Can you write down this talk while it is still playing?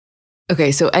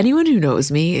Okay, so anyone who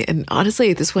knows me, and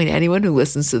honestly, at this point, anyone who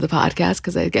listens to the podcast,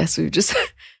 because I guess we've just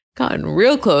gotten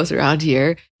real close around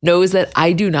here, knows that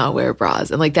I do not wear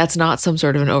bras. And like, that's not some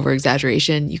sort of an over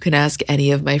exaggeration. You can ask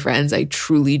any of my friends. I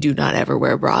truly do not ever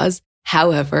wear bras.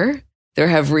 However, there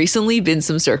have recently been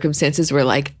some circumstances where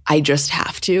like, I just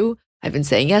have to. I've been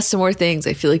saying yes to more things.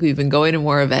 I feel like we've been going to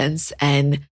more events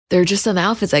and there are just some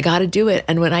outfits. I got to do it.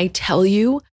 And when I tell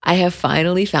you, I have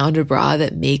finally found a bra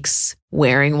that makes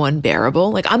wearing one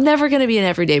bearable. Like I'm never going to be an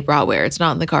everyday bra wearer. It's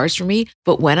not in the cards for me.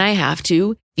 But when I have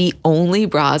to, the only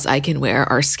bras I can wear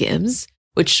are Skims,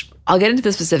 which I'll get into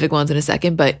the specific ones in a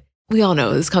second, but we all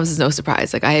know this comes as no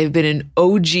surprise. Like I have been an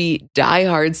OG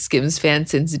diehard Skims fan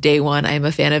since day one. I am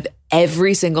a fan of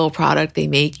every single product they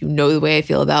make. You know the way I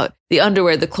feel about the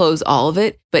underwear, the clothes, all of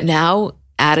it. But now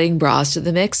adding bras to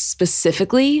the mix,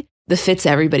 specifically the Fits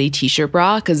Everybody t-shirt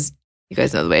bra, because you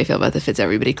guys know the way I feel about the Fits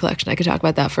Everybody collection. I could talk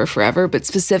about that for forever, but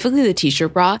specifically the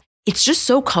t-shirt bra, it's just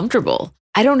so comfortable.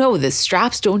 I don't know, the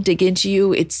straps don't dig into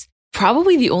you. It's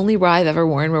probably the only bra I've ever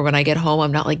worn where when I get home,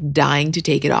 I'm not like dying to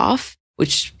take it off,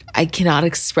 which I cannot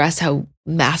express how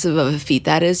massive of a feat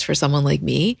that is for someone like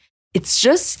me. It's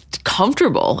just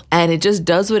comfortable and it just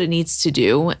does what it needs to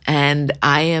do. And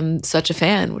I am such a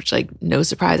fan, which like no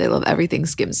surprise, I love everything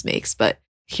Skims makes, but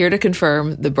here to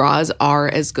confirm the bras are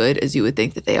as good as you would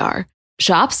think that they are.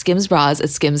 Shop Skims bras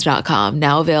at skims.com,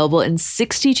 now available in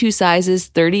 62 sizes,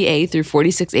 30A through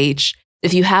 46H.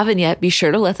 If you haven't yet, be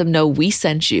sure to let them know we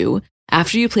sent you.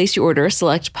 After you place your order,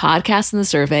 select podcast in the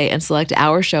survey and select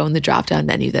our show in the drop-down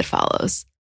menu that follows.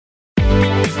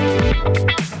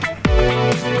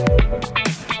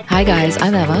 Hi guys,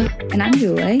 I'm Emma. And I'm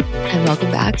Julie. And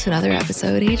welcome back to another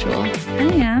episode, Angel. I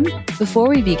am. Before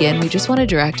we begin, we just want to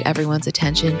direct everyone's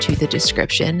attention to the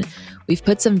description. We've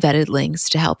put some vetted links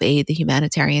to help aid the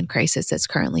humanitarian crisis that's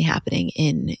currently happening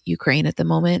in Ukraine at the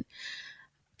moment.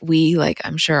 We, like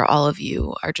I'm sure all of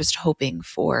you, are just hoping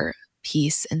for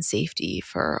peace and safety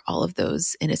for all of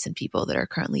those innocent people that are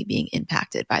currently being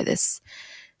impacted by this.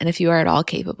 And if you are at all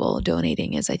capable,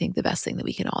 donating is, I think, the best thing that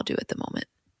we can all do at the moment.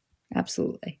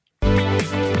 Absolutely.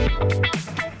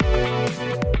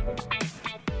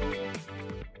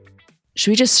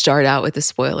 Should we just start out with the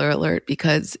spoiler alert?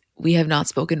 Because we have not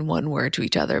spoken one word to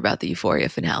each other about the Euphoria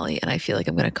finale, and I feel like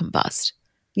I'm going to combust.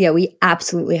 Yeah, we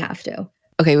absolutely have to.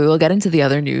 Okay, we will get into the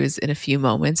other news in a few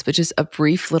moments, but just a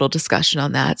brief little discussion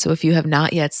on that. So if you have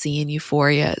not yet seen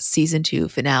Euphoria Season 2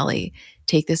 finale,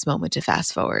 take this moment to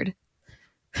fast forward.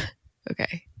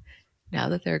 Okay, now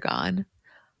that they're gone.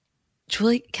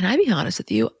 Julie, can I be honest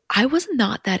with you? I was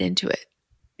not that into it.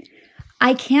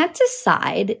 I can't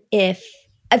decide if,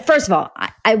 first of all,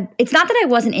 it's not that I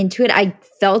wasn't into it. I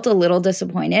felt a little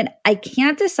disappointed. I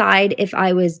can't decide if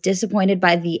I was disappointed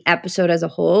by the episode as a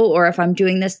whole or if I'm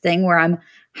doing this thing where I'm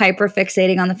hyper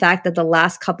fixating on the fact that the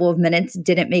last couple of minutes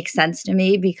didn't make sense to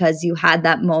me because you had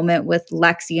that moment with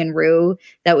Lexi and Rue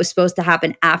that was supposed to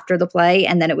happen after the play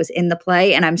and then it was in the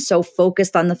play. And I'm so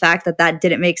focused on the fact that that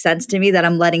didn't make sense to me that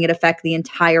I'm letting it affect the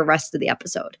entire rest of the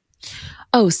episode.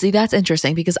 Oh, see, that's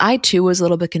interesting because I too was a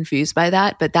little bit confused by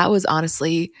that, but that was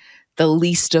honestly the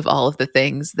least of all of the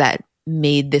things that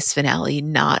made this finale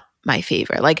not my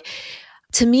favorite. Like,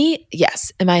 to me,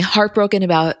 yes. Am I heartbroken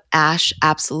about Ash?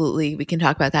 Absolutely. We can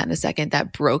talk about that in a second.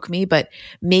 That broke me, but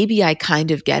maybe I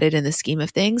kind of get it in the scheme of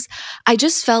things. I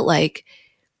just felt like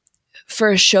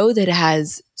for a show that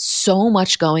has so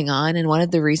much going on, and one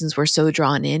of the reasons we're so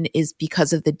drawn in is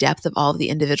because of the depth of all of the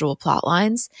individual plot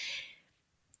lines,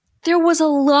 there was a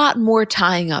lot more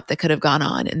tying up that could have gone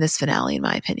on in this finale, in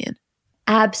my opinion.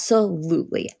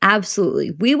 Absolutely.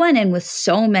 Absolutely. We went in with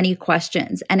so many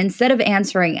questions, and instead of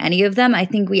answering any of them, I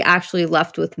think we actually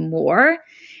left with more.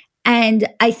 And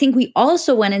I think we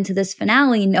also went into this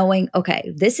finale knowing,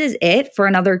 okay, this is it for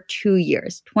another 2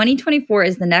 years. 2024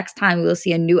 is the next time we will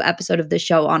see a new episode of the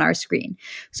show on our screen.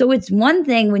 So it's one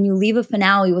thing when you leave a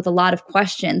finale with a lot of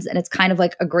questions and it's kind of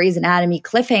like a Grey's Anatomy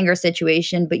cliffhanger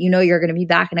situation, but you know you're going to be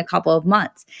back in a couple of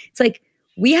months. It's like,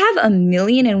 we have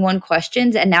 1,000,001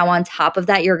 questions, and now on top of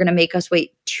that, you're going to make us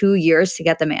wait 2 years to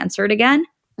get them answered again?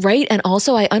 Right. And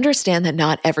also, I understand that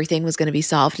not everything was going to be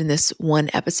solved in this one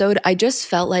episode. I just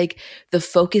felt like the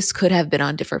focus could have been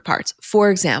on different parts.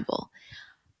 For example,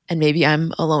 and maybe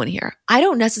I'm alone here, I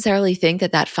don't necessarily think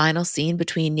that that final scene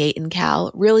between Nate and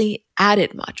Cal really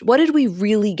added much. What did we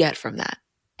really get from that?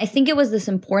 I think it was this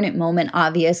important moment,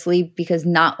 obviously, because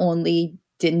not only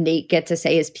did Nate get to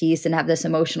say his piece and have this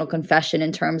emotional confession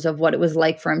in terms of what it was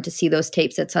like for him to see those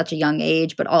tapes at such a young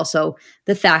age, but also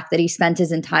the fact that he spent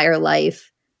his entire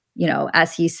life,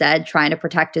 as he said, trying to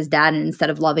protect his dad, and instead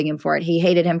of loving him for it, he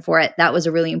hated him for it. That was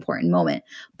a really important moment.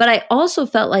 But I also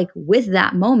felt like with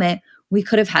that moment, we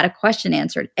could have had a question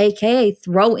answered, AKA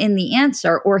throw in the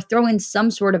answer or throw in some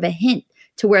sort of a hint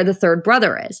to where the third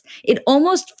brother is. It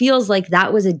almost feels like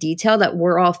that was a detail that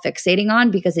we're all fixating on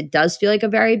because it does feel like a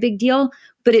very big deal,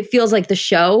 but it feels like the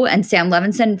show and Sam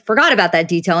Levinson forgot about that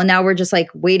detail. And now we're just like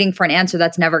waiting for an answer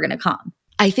that's never going to come.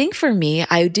 I think for me,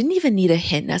 I didn't even need a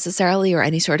hint necessarily or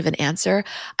any sort of an answer.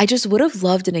 I just would have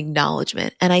loved an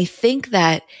acknowledgement. And I think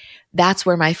that that's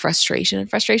where my frustration, and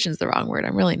frustration is the wrong word.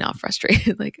 I'm really not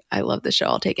frustrated. Like, I love the show.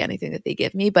 I'll take anything that they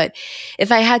give me. But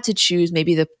if I had to choose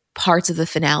maybe the parts of the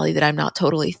finale that I'm not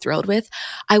totally thrilled with,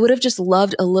 I would have just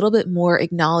loved a little bit more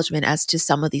acknowledgement as to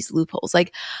some of these loopholes.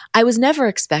 Like, I was never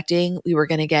expecting we were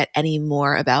going to get any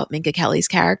more about Minka Kelly's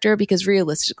character because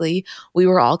realistically, we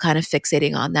were all kind of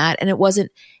fixating on that and it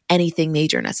wasn't anything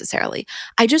major necessarily.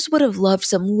 I just would have loved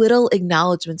some little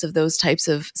acknowledgements of those types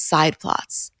of side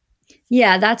plots.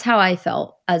 Yeah, that's how I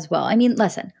felt as well. I mean,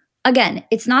 listen, again,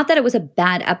 it's not that it was a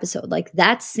bad episode. Like,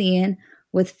 that scene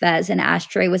with Fez and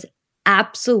Ashtray was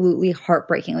absolutely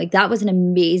heartbreaking. Like, that was an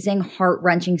amazing,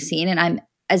 heart-wrenching scene. And I'm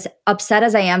as upset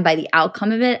as I am by the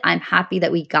outcome of it, I'm happy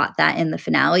that we got that in the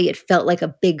finale. It felt like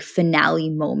a big finale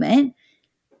moment.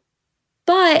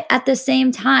 But at the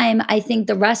same time, I think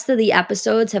the rest of the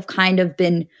episodes have kind of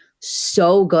been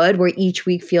so good where each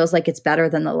week feels like it's better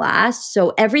than the last.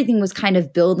 So everything was kind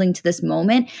of building to this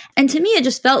moment. And to me, it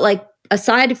just felt like,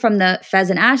 aside from the Fez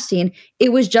and Ash scene,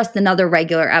 it was just another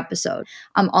regular episode.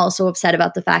 I'm also upset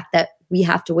about the fact that we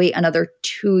have to wait another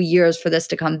 2 years for this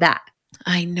to come back.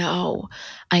 I know.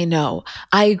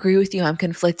 I agree with you. I'm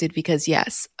conflicted because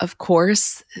yes, of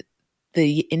course,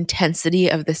 the intensity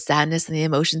of the sadness and the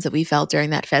emotions that we felt during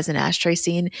that Fez and Ashtray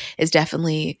scene is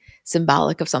definitely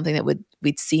symbolic of something that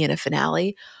we'd see in a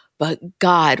finale. But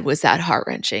God, was that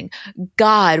heart-wrenching.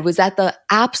 God, was that the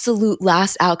absolute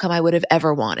last outcome I would have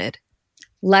ever wanted.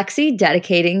 Lexi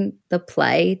dedicating the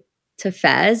play to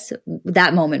Fez,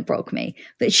 that moment broke me.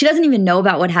 But she doesn't even know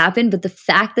about what happened. But the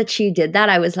fact that she did that,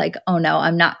 I was like, oh no,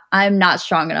 I'm not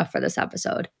strong enough for this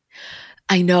episode.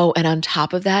 I know. And on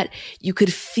top of that, you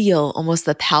could feel almost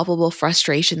the palpable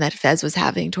frustration that Fez was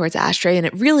having towards Ashtray. And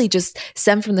it really just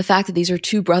stemmed from the fact that these are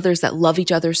two brothers that love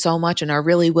each other so much and are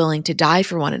really willing to die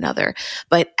for one another.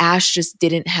 But Ash just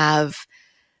didn't have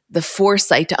the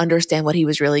foresight to understand what he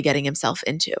was really getting himself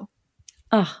into.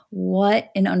 Oh,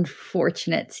 what an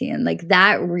unfortunate scene. Like,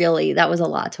 that was a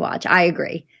lot to watch. I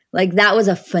agree. Like, that was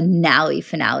a finale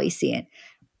scene.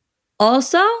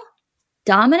 Also,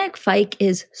 Dominic Fike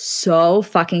is so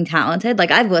fucking talented.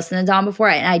 Like, I've listened to Dom before,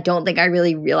 and I don't think I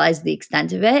really realized the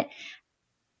extent of it.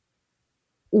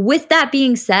 With that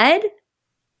being said,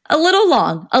 a little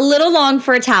long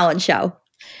for a talent show.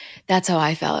 That's how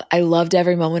I felt. I loved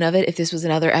every moment of it. If this was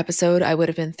another episode, I would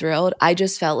have been thrilled. I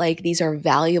just felt like these are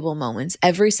valuable moments.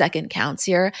 Every second counts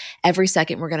here. Every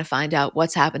second we're going to find out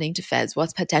what's happening to Fez,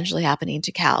 what's potentially happening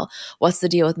to Cal, what's the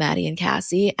deal with Maddie and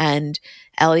Cassie. And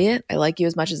Elliot, I like you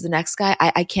as much as the next guy.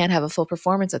 I can't have a full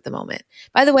performance at the moment.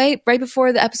 By the way, right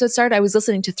before the episode started, I was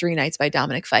listening to 3 Nights by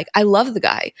Dominic Fike. I love the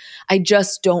guy. I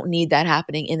just don't need that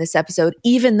happening in this episode,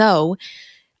 even though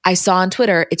I saw on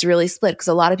Twitter, it's really split because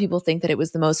a lot of people think that it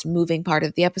was the most moving part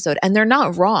of the episode. And they're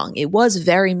not wrong. It was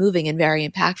very moving and very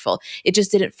impactful. It just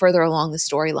didn't further along the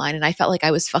storyline. And I felt like I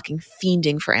was fucking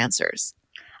fiending for answers.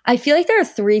 I feel like there are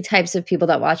 3 types of people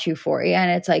that watch Euphoria.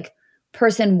 And it's like,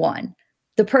 person 1,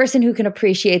 the person who can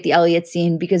appreciate the Elliot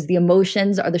scene because the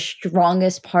emotions are the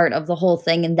strongest part of the whole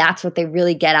thing. And that's what they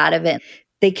really get out of it.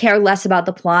 They care less about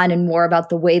the plot and more about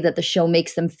the way that the show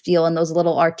makes them feel and those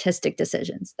little artistic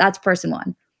decisions. That's person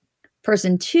 1.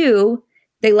 Person 2,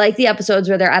 they like the episodes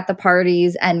where they're at the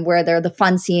parties and where they're the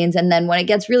fun scenes. And then when it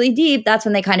gets really deep, that's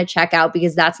when they kind of check out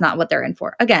because that's not what they're in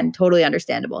for. Again, totally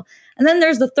understandable. And then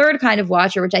there's the third kind of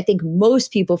watcher, which I think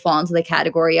most people fall into the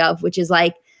category of, which is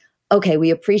like, okay, we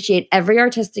appreciate every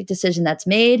artistic decision that's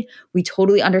made. We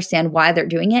totally understand why they're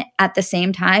doing it. At the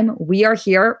same time, we are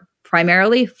here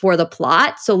primarily for the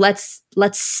plot. So let's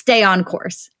stay on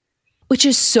course. Which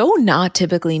is so not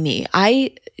typically me.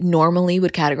 I normally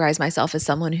would categorize myself as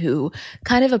someone who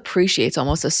kind of appreciates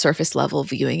almost a surface level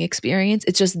viewing experience.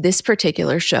 It's just this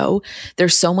particular show,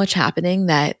 there's so much happening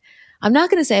that I'm not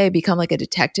going to say I become like a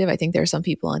detective. I think there are some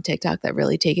people on TikTok that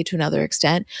really take it to another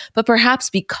extent. But perhaps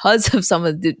because of some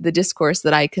of the discourse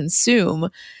that I consume,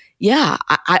 yeah,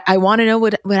 I want to know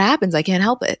what happens. I can't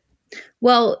help it.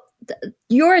 Well,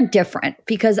 you're different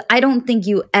because I don't think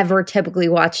you ever typically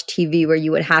watch TV where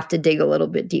you would have to dig a little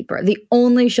bit deeper. The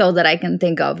only show that I can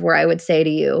think of where I would say to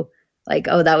you, like,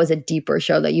 oh, that was a deeper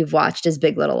show that you've watched as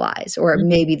Big Little Lies or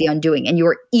maybe The Undoing, and you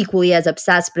were equally as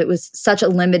obsessed, but it was such a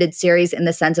limited series in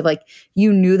the sense of like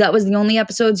you knew that was the only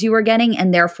episodes you were getting,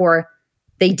 and therefore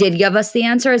they did give us the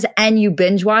answers and you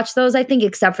binge watched those, I think,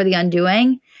 except for The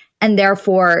Undoing, and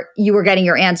therefore you were getting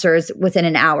your answers within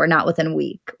an hour, not within a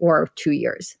week or 2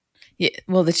 years. Yeah,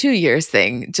 well, the 2 years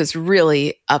thing just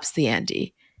really ups the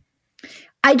ante.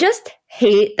 I just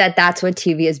hate that that's what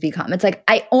TV has become. It's like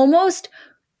I almost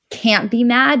can't be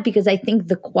mad because I think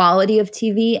the quality of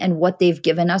TV and what they've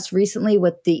given us recently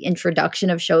with the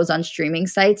introduction of shows on streaming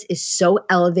sites is so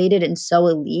elevated and so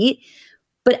elite.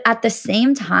 But at the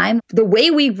same time, the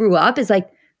way we grew up is like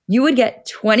you would get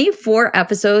 24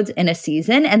 episodes in a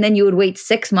season and then you would wait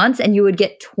 6 months and you would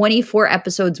get 24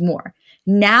 episodes more.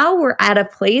 Now we're at a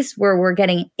place where we're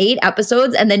getting 8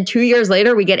 episodes and then 2 years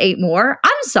later we get 8 more.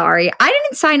 I'm sorry. I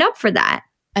didn't sign up for that.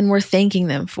 And we're thanking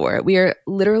them for it. We are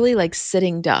literally like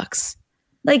sitting ducks.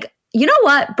 Like, you know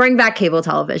what? Bring back cable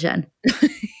television.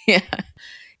 Yeah.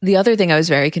 The other thing I was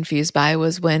very confused by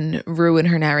was when Rue in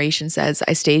her narration says,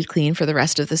 I stayed clean for the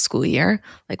rest of the school year.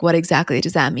 Like, what exactly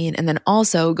does that mean? And then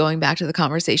also going back to the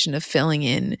conversation of filling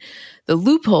in the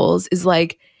loopholes is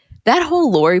like, that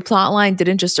whole Lori plotline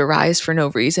didn't just arise for no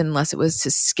reason unless it was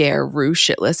to scare Rue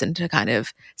shitless and to kind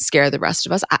of scare the rest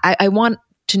of us. I want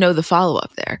to know the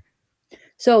follow-up there.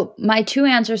 So my 2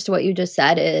 answers to what you just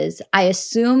said is I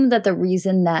assume that the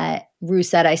reason that Rue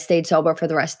said I stayed sober for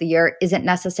the rest of the year isn't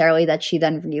necessarily that she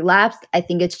then relapsed. I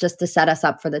think it's just to set us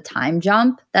up for the time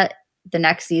jump that the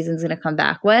next season's going to come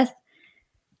back with.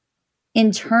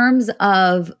 In terms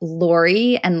of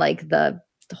Lori and like the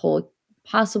whole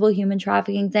possible human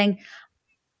trafficking thing,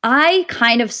 I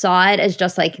kind of saw it as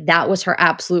just like that was her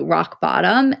absolute rock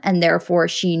bottom. And therefore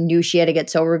she knew she had to get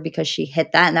sober because she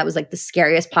hit that. And that was like the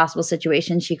scariest possible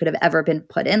situation she could have ever been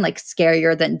put in, like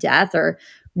scarier than death, or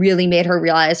really made her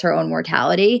realize her own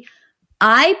mortality.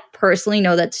 I personally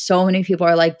know that so many people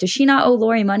are like, does she not owe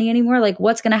Lori money anymore? Like,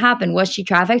 what's going to happen? Was she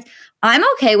trafficked? I'm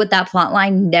okay with that plot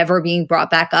line never being brought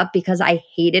back up because I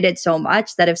hated it so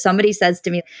much that if somebody says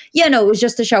to me, yeah, no, it was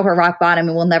just to show her rock bottom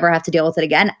and we'll never have to deal with it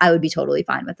again, I would be totally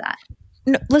fine with that.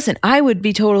 No, listen, I would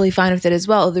be totally fine with it as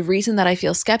well. The reason that I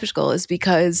feel skeptical is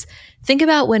because think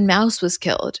about when Mouse was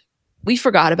killed. We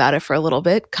forgot about it for a little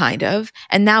bit, kind of.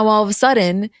 And now all of a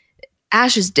sudden,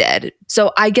 Ash is dead.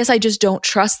 So I guess I just don't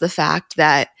trust the fact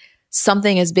that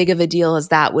something as big of a deal as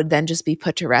that would then just be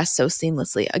put to rest so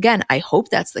seamlessly. Again, I hope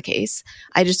that's the case.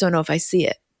 I just don't know if I see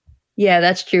it. Yeah,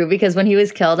 that's true. Because when he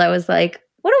was killed, I was like,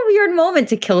 what a weird moment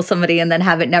to kill somebody and then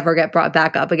have it never get brought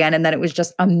back up again. And then it was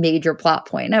just a major plot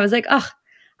point. And I was like, oh,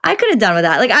 I could have done with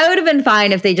that. Like, I would have been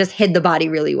fine if they just hid the body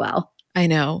really well. I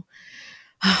know.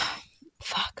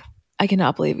 Fuck. I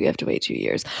cannot believe we have to wait 2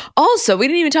 years. Also, we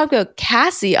didn't even talk about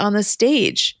Cassie on the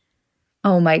stage.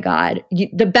 Oh my God.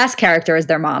 The best character is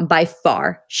their mom by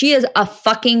far. She is a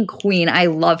fucking queen. I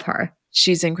love her.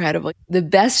 She's incredible. The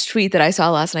best tweet that I saw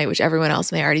last night, which everyone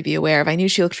else may already be aware of, I knew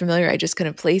she looked familiar, I just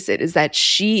couldn't place it, is that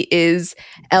she is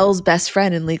Elle's best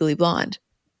friend in Legally Blonde.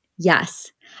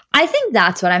 Yes. I think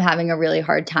that's what I'm having a really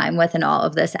hard time with in all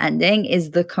of this ending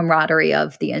is the camaraderie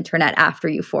of the internet after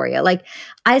Euphoria. Like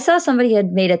I saw somebody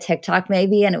had made a TikTok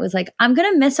maybe and it was like, I'm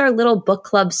going to miss our little book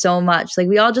club so much. Like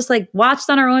we all just like watched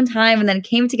on our own time and then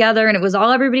came together and it was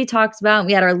all everybody talks about. And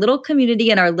we had our little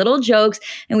community and our little jokes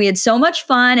and we had so much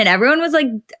fun and everyone was like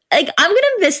I'm going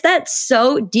to miss that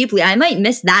so deeply. I might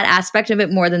miss that aspect of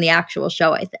it more than the actual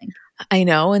show, I think. I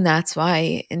know. And that's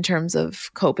why in terms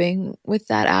of coping with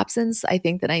that absence, I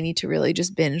think that I need to really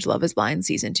just binge Love is Blind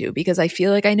season 2 because I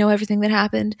feel like I know everything that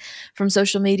happened from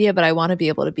social media, but I want to be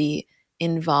able to be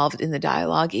involved in the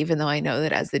dialogue, even though I know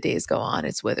that as the days go on,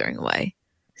 it's withering away.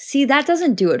 See, that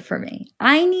doesn't do it for me.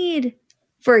 I need,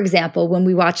 for example, when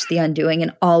we watched The Undoing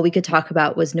and all we could talk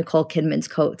about was Nicole Kidman's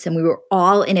coats and we were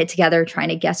all in it together trying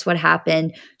to guess what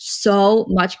happened. So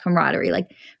much camaraderie.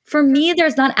 Like for me,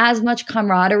 there's not as much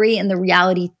camaraderie in the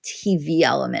reality TV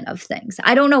element of things.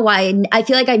 I don't know why. I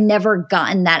feel like I've never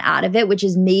gotten that out of it, which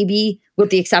is maybe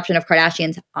with the exception of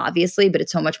Kardashians, obviously, but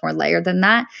it's so much more layered than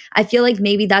that. I feel like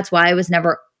maybe that's why I was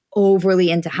never overly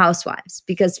into Housewives,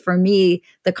 because for me,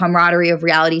 the camaraderie of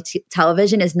reality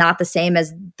television is not the same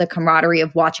as the camaraderie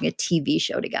of watching a TV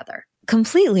show together.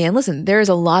 Completely. And listen, there is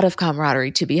a lot of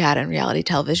camaraderie to be had in reality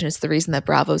television. It's the reason that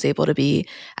Bravo is able to be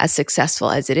as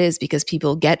successful as it is because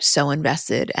people get so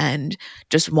invested and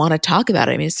just want to talk about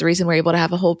it. I mean, it's the reason we're able to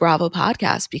have a whole Bravo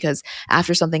podcast because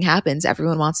after something happens,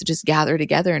 everyone wants to just gather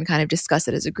together and kind of discuss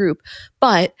it as a group.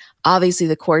 But obviously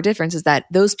the core difference is that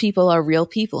those people are real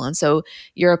people. And so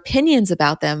your opinions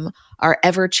about them are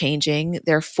ever changing.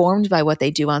 They're formed by what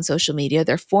they do on social media.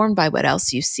 They're formed by what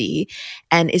else you see.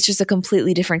 And it's just a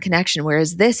completely different connection.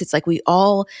 Whereas this, it's like we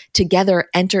all together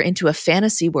enter into a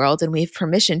fantasy world and we have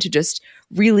permission to just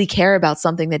really care about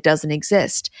something that doesn't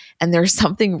exist. And there's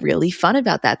something really fun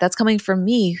about that. That's coming from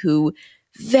me, who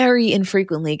very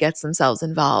infrequently gets themselves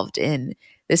involved in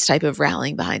this type of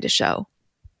rallying behind a show.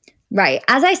 Right.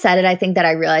 As I said it, I think that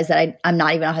I realized that I'm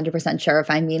not even 100% sure if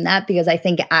I mean that, because I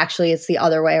think actually it's the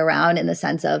other way around, in the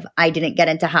sense of I didn't get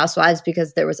into Housewives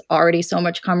because there was already so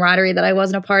much camaraderie that I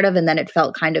wasn't a part of, and then it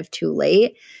felt kind of too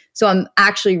late. So I'm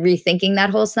actually rethinking that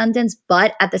whole sentence.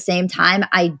 But at the same time,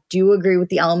 I do agree with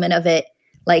the element of it.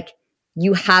 Like,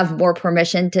 you have more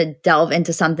permission to delve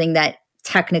into something that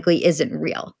technically isn't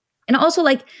real. And also,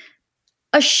 like,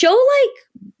 a show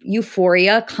like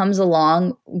Euphoria comes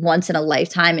along once in a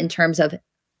lifetime in terms of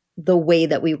the way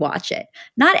that we watch it.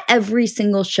 Not every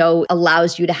single show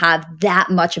allows you to have that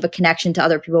much of a connection to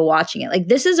other people watching it. Like,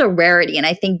 this is a rarity. And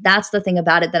I think that's the thing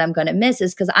about it that I'm going to miss,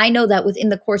 is because I know that within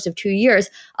the course of 2 years,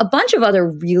 a bunch of other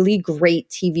really great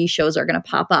TV shows are going to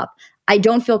pop up. I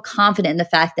don't feel confident in the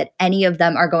fact that any of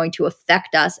them are going to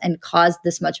affect us and cause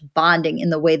this much bonding in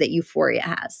the way that Euphoria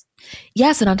has.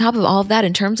 Yes, and on top of all of that,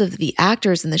 in terms of the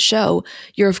actors in the show,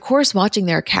 you're of course watching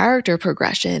their character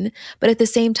progression, but at the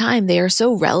same time, they are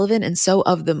so relevant and so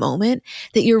of the moment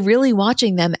that you're really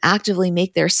watching them actively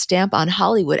make their stamp on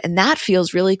Hollywood. And that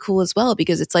feels really cool as well,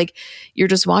 because it's like you're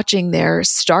just watching their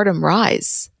stardom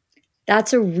rise.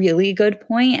 That's a really good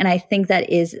point. And I think that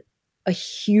is a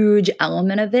huge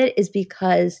element of it, is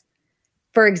because,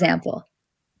 for example,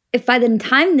 if by the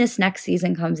time this next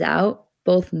season comes out,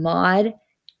 both Maude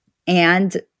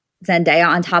and Zendaya,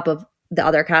 on top of the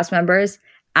other cast members,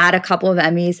 add a couple of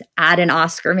Emmys, add an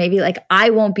Oscar maybe, like, I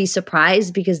won't be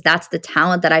surprised, because that's the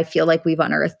talent that I feel like we've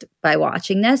unearthed by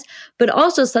watching this. But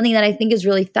also something that I think is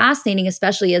really fascinating,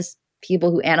 especially as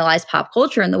people who analyze pop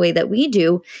culture in the way that we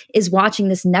do, is watching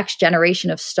this next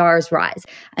generation of stars rise.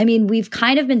 I mean, we've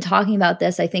kind of been talking about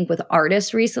this, I think, with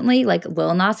artists recently, like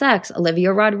Lil Nas X,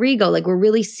 Olivia Rodrigo. Like, we're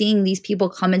really seeing these people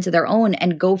come into their own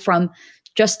and go from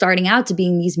just starting out to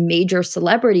being these major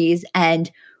celebrities. And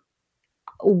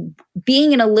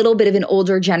being in a little bit of an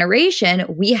older generation,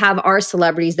 we have our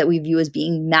celebrities that we view as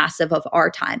being massive of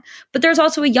our time. But there's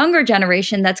also a younger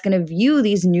generation that's going to view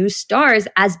these new stars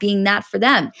as being that for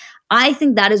them. I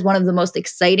think that is one of the most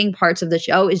exciting parts of the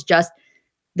show, is just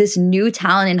this new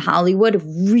talent in Hollywood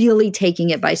really taking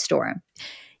it by storm.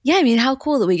 Yeah, I mean, how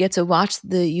cool that we get to watch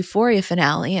the Euphoria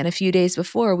finale, and a few days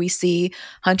before we see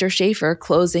Hunter Schafer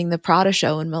closing the Prada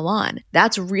show in Milan.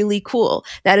 That's really cool.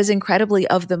 That is incredibly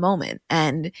of the moment,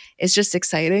 and it's just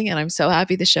exciting, and I'm so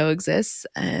happy the show exists,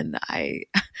 and I'm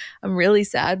really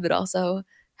sad, but also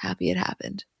happy it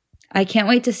happened. I can't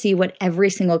wait to see what every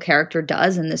single character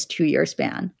does in this 2-year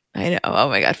span. I know. Oh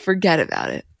my God, forget about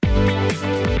it.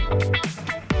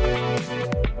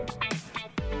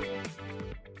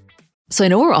 So I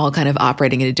know we're all kind of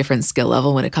operating at a different skill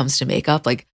level when it comes to makeup.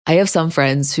 Like, I have some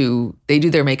friends who they do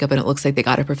their makeup and it looks like they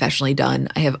got it professionally done.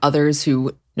 I have others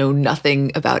who know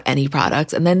nothing about any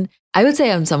products. And then I would say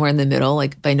I'm somewhere in the middle.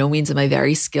 Like, by no means am I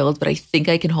very skilled, but I think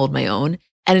I can hold my own.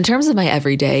 And in terms of my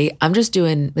everyday, I'm just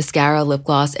doing mascara, lip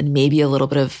gloss, and maybe a little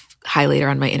bit of highlighter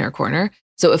on my inner corner.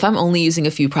 So if I'm only using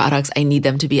a few products, I need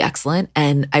them to be excellent.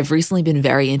 And I've recently been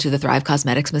very into the Thrive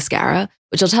Causemetics mascara,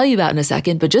 which I'll tell you about in a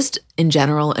second. But just in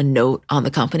general, a note on the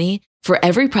company. For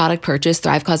every product purchase,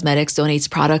 Thrive Causemetics donates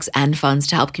products and funds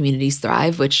to help communities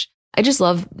thrive, which I just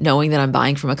love knowing that I'm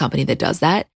buying from a company that does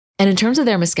that. And in terms of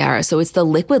their mascara, so it's the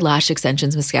Liquid Lash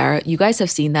Extensions mascara. You guys have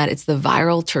seen that. It's the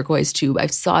viral turquoise tube. I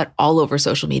saw it all over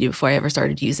social media before I ever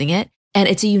started using it. And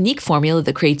it's a unique formula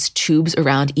that creates tubes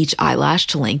around each eyelash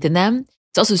to lengthen them.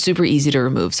 It's also super easy to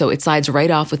remove. So it slides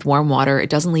right off with warm water. It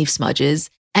doesn't leave smudges.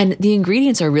 And the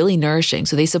ingredients are really nourishing.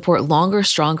 So they support longer,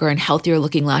 stronger, and healthier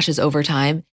looking lashes over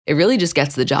time. It really just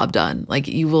gets the job done. Like,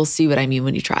 you will see what I mean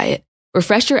when you try it.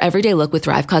 Refresh your everyday look with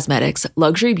Thrive Causemetics,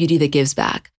 luxury beauty that gives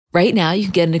back. Right now, you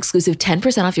can get an exclusive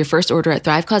 10% off your first order at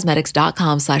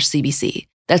thrivecausemetics.com/CBC.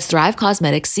 That's Thrive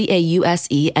Causemetics,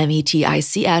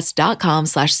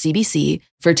 CAUSEMETICS.com/CBC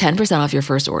for 10% off your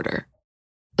first order.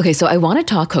 Okay, so I want to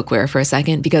talk cookware for a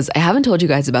second because I haven't told you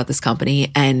guys about this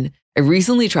company, and I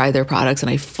recently tried their products and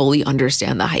I fully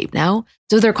understand the hype now.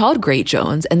 So they're called Great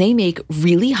Jones, and they make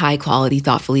really high quality,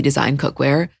 thoughtfully designed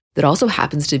cookware that also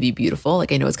happens to be beautiful.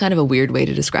 Like, I know it's kind of a weird way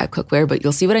to describe cookware, but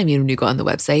you'll see what I mean when you go on the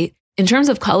website. In terms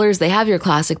of colors, they have your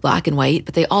classic black and white,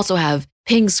 but they also have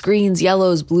pinks, greens,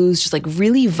 yellows, blues, just like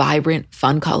really vibrant,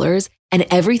 fun colors. And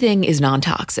everything is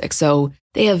non-toxic. So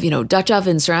they have, Dutch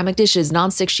ovens, ceramic dishes,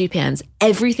 non-stick sheet pans.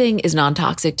 Everything is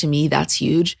non-toxic. To me, that's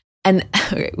huge. And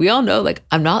okay, we all know, like,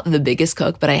 I'm not the biggest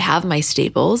cook, but I have my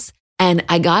staples. And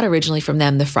I got originally from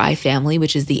them the Fry family,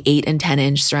 which is the 8 and 10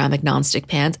 inch ceramic nonstick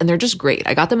pans. And they're just great.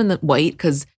 I got them in the white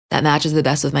because that matches the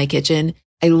best with my kitchen.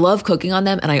 I love cooking on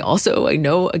them. And I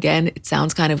know, again, it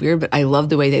sounds kind of weird, but I love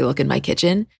the way they look in my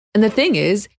kitchen. And the thing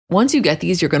is, once you get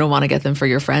these, you're going to want to get them for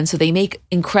your friends. So they make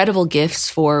incredible gifts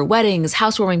for weddings,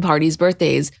 housewarming parties,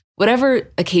 birthdays,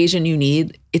 whatever occasion you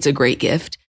need. It's a great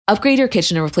gift. Upgrade your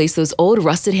kitchen and replace those old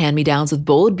rusted hand-me-downs with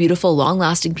bold, beautiful,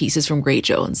 long-lasting pieces from Great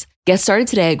Jones. Get started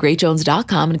today at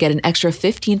greatjones.com and get an extra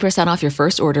 15% off your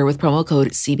first order with promo code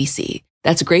CBC.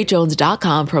 That's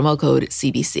greatjones.com, promo code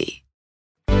CBC.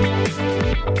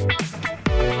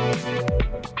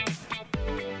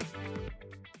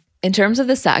 In terms of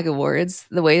the SAG Awards,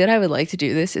 the way that I would like to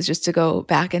do this is just to go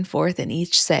back and forth and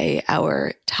each say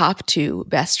our top 2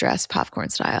 best dressed popcorn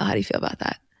style. How do you feel about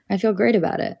that? I feel great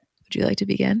about it. Would you like to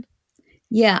begin?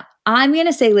 Yeah, I'm going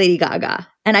to say Lady Gaga.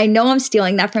 And I know I'm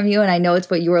stealing that from you, and I know it's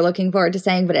what you were looking forward to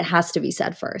saying, but it has to be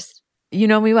said first. You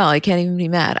know me well. I can't even be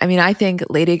mad. I mean, I think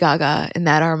Lady Gaga in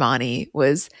that Armani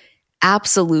was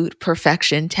absolute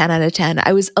perfection, 10 out of 10.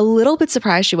 I was a little bit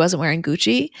surprised she wasn't wearing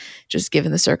Gucci, just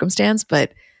given the circumstance,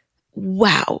 but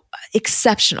wow,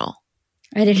 exceptional.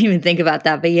 I didn't even think about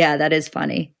that, but yeah, that is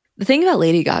funny. The thing about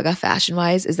Lady Gaga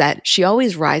fashion-wise is that she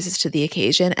always rises to the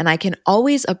occasion, and I can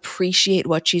always appreciate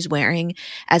what she's wearing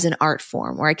as an art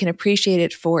form, or I can appreciate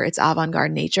it for its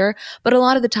avant-garde nature. But a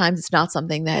lot of the times it's not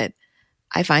something that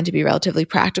I find to be relatively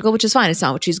practical, which is fine. It's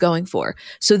not what she's going for.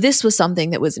 So this was something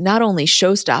that was not only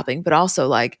show-stopping, but also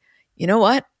like, you know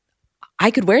what?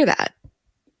 I could wear that.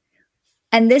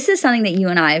 And this is something that you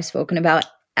and I have spoken about,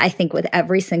 I think, with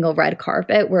every single red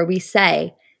carpet, where we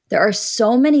say there are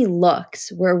so many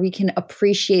looks where we can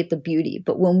appreciate the beauty.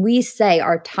 But when we say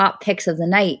our top picks of the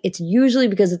night, it's usually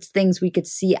because it's things we could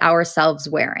see ourselves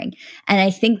wearing. And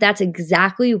I think that's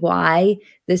exactly why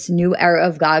this new era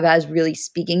of Gaga is really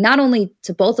speaking, not only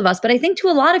to both of us, but I think to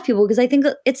a lot of people, because I think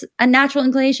it's a natural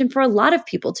inclination for a lot of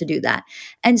people to do that.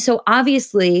 And so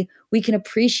obviously we can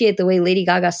appreciate the way Lady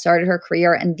Gaga started her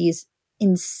career and these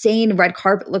insane red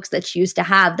carpet looks that she used to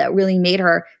have that really made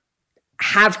her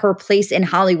have her place in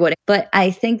Hollywood. But I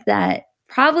think that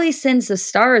probably since A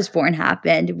Star Is Born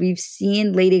happened, we've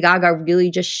seen Lady Gaga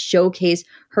really just showcase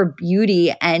her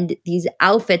beauty and these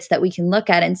outfits that we can look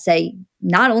at and say,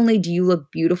 not only do you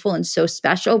look beautiful and so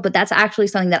special, but that's actually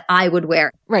something that I would wear.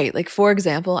 Right. Like, for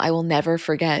example, I will never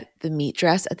forget the meat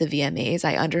dress at the VMAs.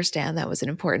 I understand that was an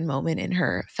important moment in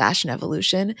her fashion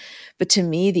evolution. But to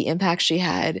me, the impact she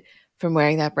had from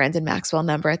wearing that Brandon Maxwell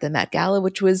number at the Met Gala,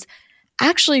 which was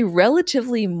actually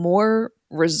relatively more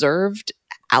reserved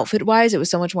outfit-wise. It was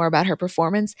so much more about her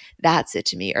performance. That's it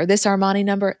to me. Or this Armani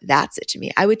number, that's it to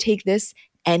me. I would take this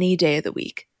any day of the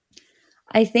week.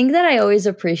 I think that I always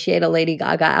appreciate a Lady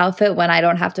Gaga outfit when I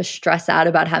don't have to stress out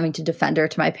about having to defend her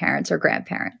to my parents or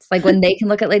grandparents. Like when they can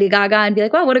look at Lady Gaga and be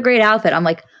like, wow, what a great outfit. I'm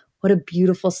like, what a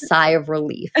beautiful sigh of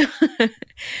relief.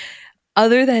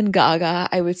 Other than Gaga,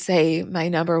 I would say my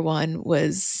number 1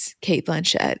 was Cate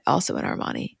Blanchett, also in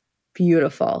Armani.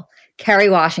 Beautiful. Kerry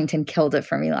Washington killed it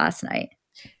for me last night.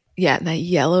 Yeah, and that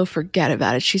yellow, forget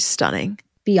about it. She's stunning.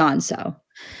 Beyond so.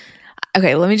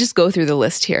 Okay, let me just go through the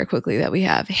list here quickly that we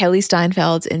have. Haley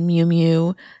Steinfeld in Miu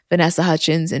Miu, Vanessa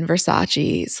Hudgens in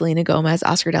Versace, Selena Gomez,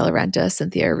 Oscar de la Renta,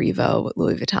 Cynthia Erivo,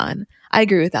 Louis Vuitton. I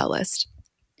agree with that list.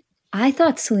 I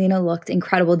thought Selena looked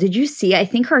incredible. Did you see? I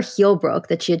think her heel broke,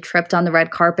 that she had tripped on the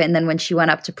red carpet, and then when she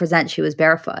went up to present, she was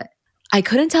barefoot. I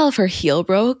couldn't tell if her heel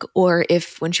broke or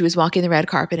if when she was walking the red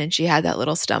carpet and she had that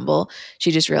little stumble,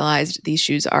 she just realized these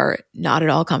shoes are not at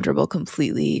all comfortable,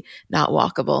 completely not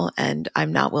walkable, and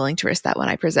I'm not willing to risk that when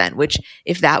I present, which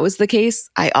if that was the case,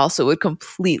 I also would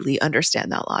completely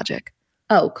understand that logic.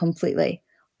 Oh, completely.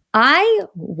 I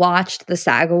watched the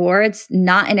SAG Awards,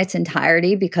 not in its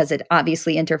entirety because it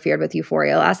obviously interfered with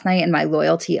Euphoria last night and my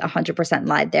loyalty 100%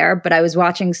 lied there. But I was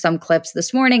watching some clips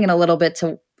this morning and a little bit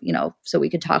to, so we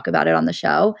could talk about it on the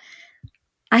show.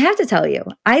 I have to tell you,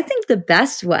 I think the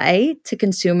best way to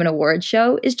consume an award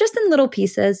show is just in little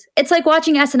pieces. It's like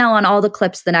watching SNL on all the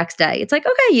clips the next day. It's like,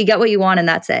 okay, you get what you want and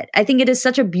that's it. I think it is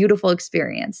such a beautiful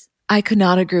experience. I could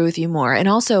not agree with you more. And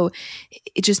also,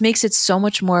 it just makes it so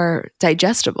much more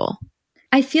digestible.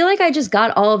 I feel like I just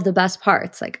got all of the best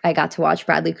parts. Like I got to watch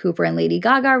Bradley Cooper and Lady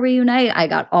Gaga reunite. I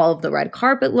got all of the red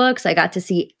carpet looks. I got to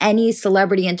see any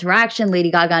celebrity interaction,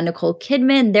 Lady Gaga and Nicole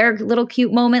Kidman, their little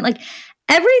cute moment. Like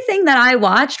everything that I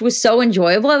watched was so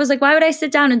enjoyable. I was like, why would I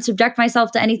sit down and subject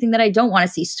myself to anything that I don't want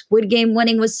to see? Squid Game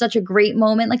winning was such a great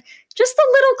moment. Like just the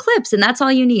little clips, and that's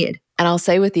all you need. And I'll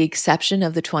say with the exception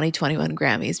of the 2021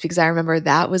 Grammys, because I remember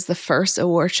that was the first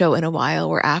award show in a while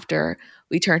where after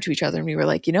we turned to each other and we were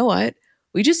like, you know what?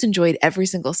 We just enjoyed every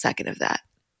single second of that.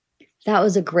 That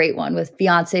was a great one with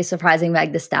Beyonce surprising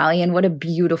Meg Thee Stallion. What a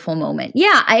beautiful moment.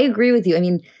 Yeah, I agree with you. I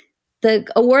mean, the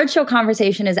award show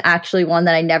conversation is actually one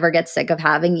that I never get sick of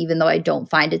having, even though I don't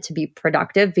find it to be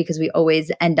productive because we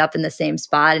always end up in the same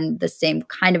spot and the same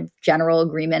kind of general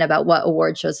agreement about what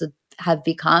award shows have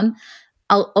become.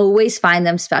 I'll always find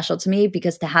them special to me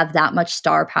because to have that much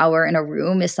star power in a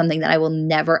room is something that I will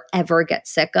never, ever get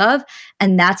sick of.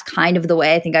 And that's kind of the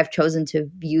way I think I've chosen to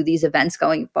view these events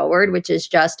going forward, which is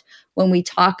just when we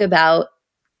talk about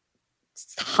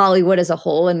Hollywood as a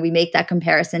whole and we make that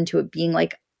comparison to it being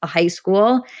like a high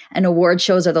school and award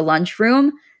shows are the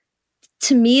lunchroom,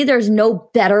 to me, there's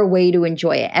no better way to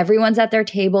enjoy it. Everyone's at their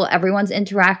table. Everyone's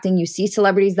interacting. You see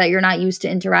celebrities that you're not used to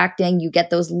interacting. You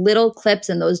get those little clips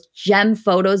and those gem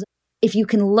photos. If you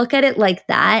can look at it like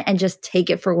that and just take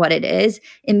it for what it is,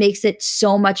 it makes it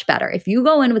so much better. If you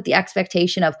go in with the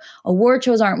expectation of award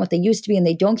shows aren't what they used to be and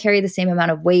they don't carry the same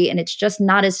amount of weight and it's just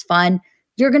not as fun,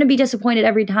 you're going to be disappointed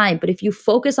every time. But if you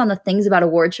focus on the things about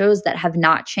award shows that have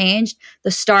not changed, the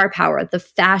star power, the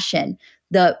fashion,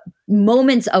 the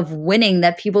moments of winning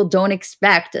that people don't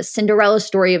expect, a Cinderella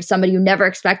story of somebody who never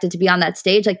expected to be on that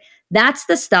stage, like that's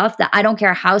the stuff that I don't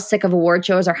care how sick of award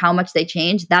shows or how much they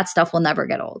change, that stuff will never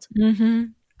get old. Mm-hmm.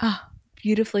 Oh,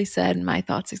 beautifully said. My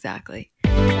thoughts exactly.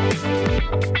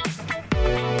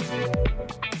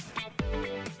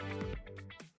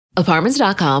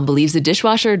 Apartments.com believes a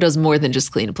dishwasher does more than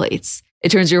just clean plates. It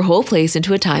turns your whole place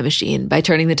into a time machine by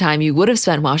turning the time you would have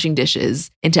spent washing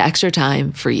dishes into extra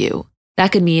time for you.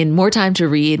 That could mean more time to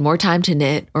read, more time to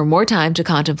knit, or more time to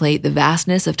contemplate the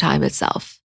vastness of time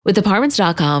itself. With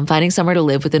Apartments.com, finding somewhere to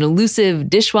live with an elusive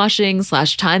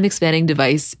dishwashing/time-expanding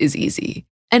device is easy.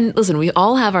 And listen, we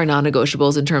all have our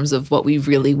non-negotiables in terms of what we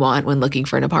really want when looking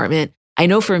for an apartment. I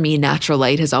know for me, natural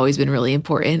light has always been really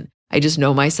important. I just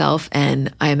know myself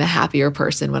and I am a happier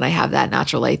person when I have that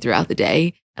natural light throughout the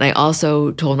day. And I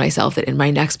also told myself that in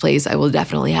my next place, I will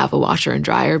definitely have a washer and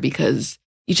dryer because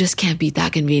you just can't beat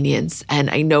that convenience. And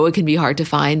I know it can be hard to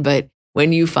find, but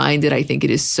when you find it, I think it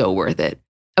is so worth it.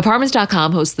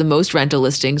 Apartments.com hosts the most rental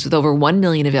listings with over 1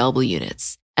 million available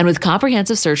units. And with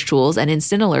comprehensive search tools and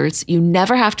instant alerts, you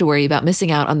never have to worry about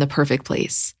missing out on the perfect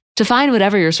place. To find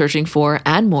whatever you're searching for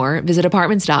and more, visit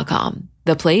Apartments.com,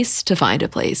 the place to find a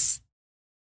place.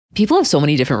 People have so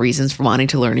many different reasons for wanting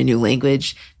to learn a new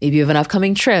language. Maybe you have an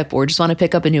upcoming trip or just want to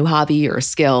pick up a new hobby or a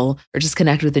skill or just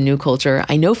connect with a new culture.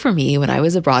 I know for me, when I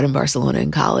was abroad in Barcelona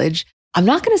in college, I'm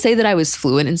not going to say that I was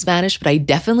fluent in Spanish, but I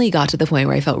definitely got to the point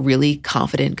where I felt really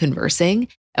confident conversing.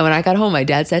 And when I got home, my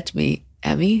dad said to me,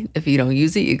 Emmy, if you don't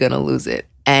use it, you're going to lose it.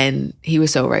 And he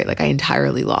was so right. Like I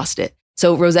entirely lost it.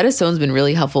 So Rosetta Stone's been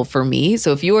really helpful for me.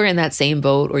 So if you are in that same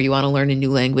boat or you want to learn a new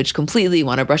language completely,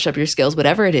 want to brush up your skills,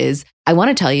 whatever it is, I want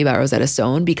to tell you about Rosetta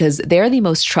Stone because they're the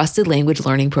most trusted language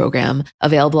learning program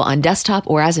available on desktop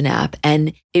or as an app.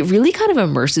 And it really kind of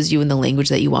immerses you in the language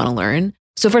that you want to learn.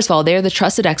 So first of all, they're the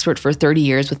trusted expert for 30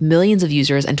 years with millions of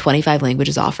users and 25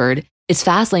 languages offered. It's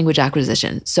fast language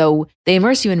acquisition. So they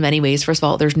immerse you in many ways. First of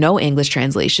all, there's no English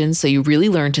translation. So you really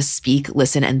learn to speak,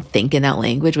 listen, and think in that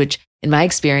language, which in my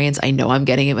experience, I know I'm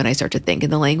getting it when I start to think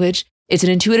in the language. It's an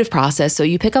intuitive process. So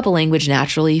you pick up a language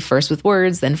naturally, first with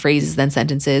words, then phrases, then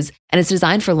sentences, and it's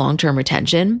designed for long-term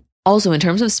retention. Also, in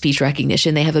terms of speech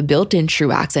recognition, they have a built-in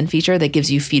true accent feature that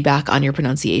gives you feedback on your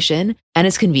pronunciation, and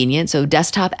it's convenient. So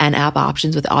desktop and app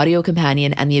options with audio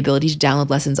companion and the ability to download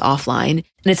lessons offline.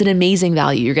 And it's an amazing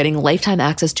value. You're getting lifetime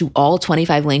access to all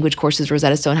 25 language courses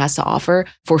Rosetta Stone has to offer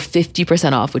for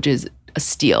 50% off, which is a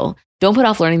steal. Don't put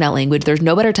off learning that language. There's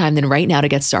no better time than right now to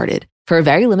get started. For a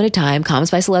very limited time,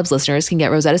 Comments by Celebs listeners can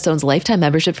get Rosetta Stone's lifetime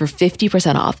membership for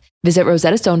 50% off. Visit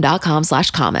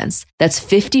rosettastone.com/comments. That's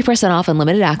 50% off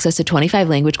unlimited access to 25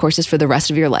 language courses for the rest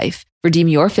of your life. Redeem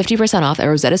your 50% off at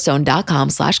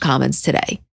rosettastone.com/comments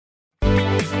today.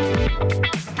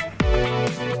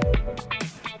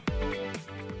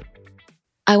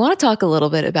 I want to talk a little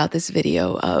bit about this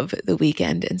video of The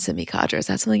Weeknd and Simi Khadra. Is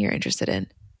that something you're interested in?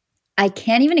 I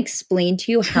can't even explain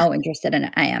to you how interested in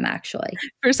it I am, actually.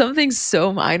 For something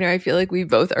so minor, I feel like we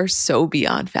both are so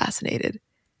beyond fascinated.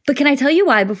 But can I tell you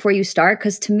why before you start?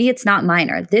 Because to me, it's not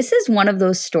minor. This is one of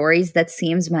those stories that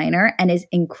seems minor and is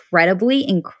incredibly,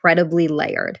 incredibly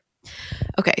layered.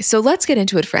 Okay, so let's get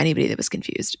into it for anybody that was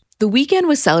confused. The Weeknd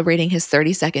was celebrating his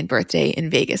 32nd birthday in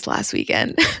Vegas last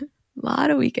weekend. A lot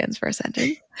of weekends for a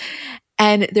sentence.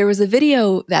 And there was a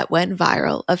video that went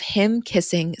viral of him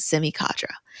kissing Simi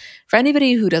Khadra. For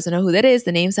anybody who doesn't know who that is,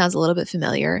 the name sounds a little bit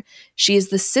familiar. She is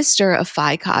the sister of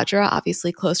Phi Kadra,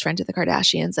 obviously close friend to the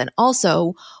Kardashians, and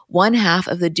also one half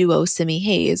of the duo Simi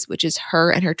Hayes, which is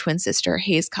her and her twin sister,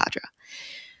 Hayes Kadra.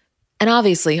 And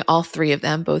obviously, all three of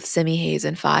them, both Simi Hayes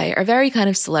and Phi, are very kind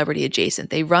of celebrity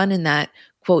adjacent. They run in that,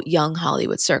 quote, young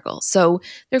Hollywood circle. So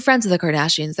they're friends with the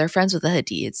Kardashians, they're friends with the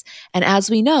Hadids. And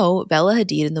as we know, Bella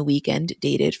Hadid and The Weeknd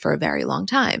dated for a very long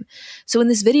time. So when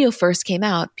this video first came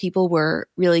out, people were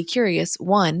really curious.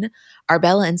 One, are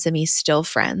Bella and Simi still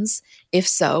friends? If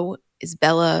so, is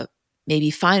Bella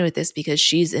maybe fine with this because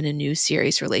she's in a new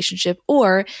serious relationship?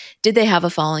 Or did they have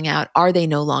a falling out? Are they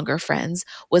no longer friends?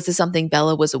 Was this something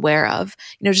Bella was aware of?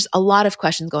 Just a lot of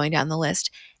questions going down the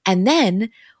list. And then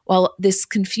while this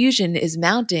confusion is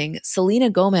mounting,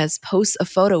 Selena Gomez posts a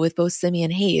photo with both Simi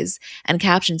and Hayes and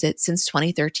captions it "since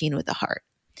 2013" with a heart.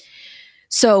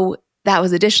 So that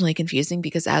was additionally confusing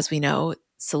because, as we know,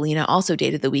 Selena also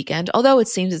dated The Weeknd, although it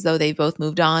seems as though they both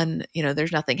moved on,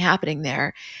 there's nothing happening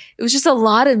there. It was just a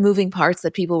lot of moving parts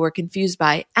that people were confused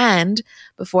by. And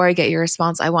before I get your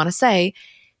response, I want to say,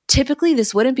 typically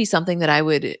this wouldn't be something that I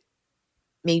would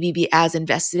maybe be as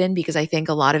invested in because I think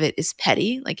a lot of it is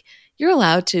petty. Like, you're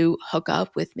allowed to hook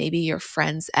up with maybe your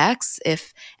friend's ex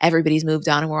if everybody's moved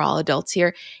on and we're all adults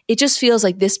here. It just feels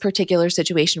like this particular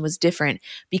situation was different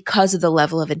because of the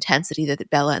level of intensity that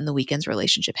Bella and The Weeknd's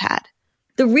relationship had.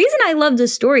 The reason I love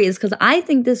this story is because I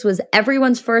think this was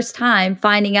everyone's first time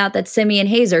finding out that Simi and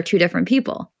Hayes are two different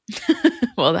people.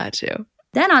 Well, that too.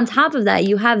 Then on top of that,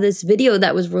 you have this video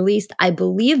that was released, I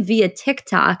believe, via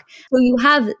TikTok. So you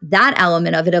have that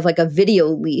element of it, of like a video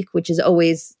leak, which is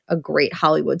always a great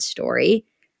Hollywood story.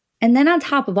 And then on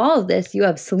top of all of this, you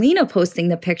have Selena posting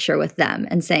the picture with them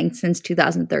and saying since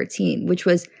 2013, which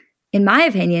was, in my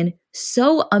opinion,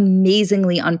 so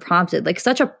amazingly unprompted, like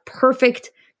such a perfect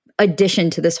addition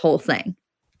to this whole thing.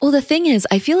 Well, the thing is,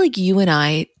 I feel like you and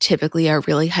I typically are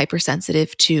really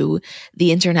hypersensitive to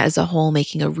the internet as a whole,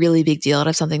 making a really big deal out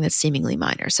of something that's seemingly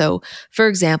minor. So, for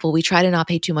example, we try to not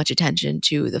pay too much attention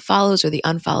to the follows or the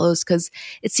unfollows because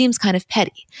it seems kind of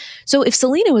petty. So if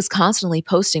Selena was constantly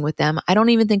posting with them, I don't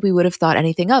even think we would have thought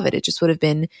anything of it. It just would have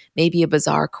been maybe a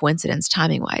bizarre coincidence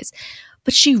timing-wise.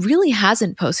 But she really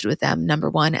hasn't posted with them, number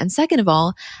one. And second of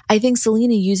all, I think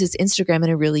Selena uses Instagram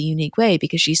in a really unique way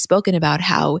because she's spoken about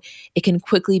how it can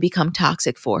quickly become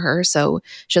toxic for her. So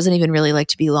she doesn't even really like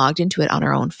to be logged into it on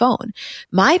her own phone.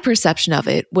 My perception of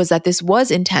it was that this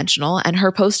was intentional, and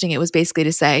her posting it was basically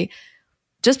to say,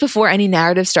 just before any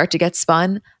narratives start to get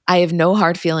spun, I have no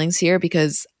hard feelings here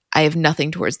because I have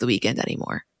nothing towards The Weeknd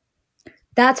anymore.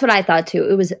 That's what I thought too.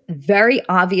 It was very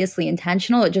obviously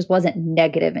intentional. It just wasn't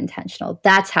negative intentional.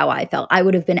 That's how I felt. I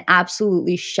would have been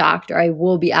absolutely shocked, or I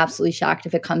will be absolutely shocked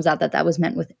if it comes out that that was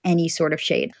meant with any sort of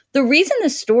shade. The reason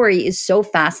this story is so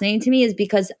fascinating to me is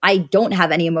because I don't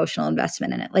have any emotional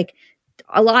investment in it. Like,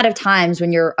 a lot of times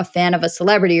when you're a fan of a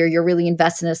celebrity or you're really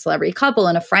invested in a celebrity couple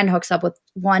and a friend hooks up with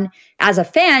one, as a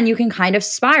fan, you can kind of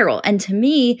spiral. And to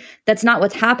me, that's not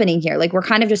what's happening here. Like, we're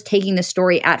kind of just taking the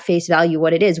story at face value,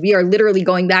 what it is. We are literally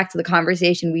going back to the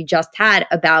conversation we just had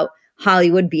about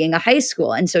Hollywood being a high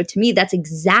school. And so to me, that's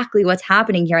exactly what's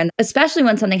happening here. And especially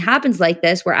when something happens like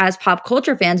this, where as pop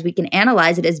culture fans, we can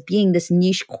analyze it as being this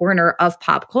niche corner of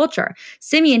pop culture.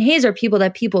 Simi and Hayes are people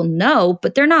that people know,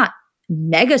 but they're not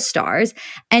mega stars.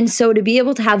 And so to be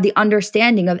able to have the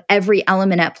understanding of every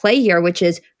element at play here, which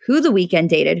is who The Weeknd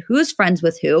dated, who's friends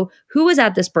with who was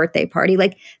at this birthday party,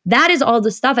 like, that is all the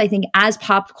stuff I think as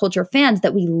pop culture fans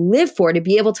that we live for, to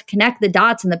be able to connect the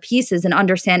dots and the pieces and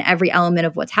understand every element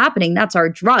of what's happening. That's our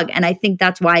drug. And I think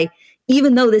that's why,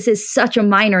 even though this is such a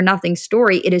minor nothing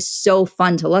story, it is so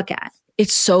fun to look at.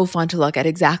 It's so fun to look at.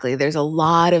 Exactly. There's a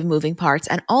lot of moving parts.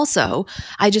 And also,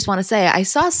 I just want to say, I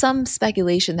saw some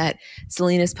speculation that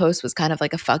Selena's post was kind of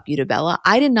like a fuck you to Bella.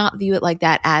 I did not view it like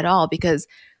that at all, because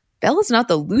Bella's not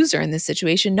the loser in this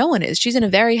situation. No one is. She's in a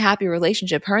very happy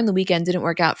relationship. Her and The Weeknd didn't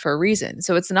work out for a reason.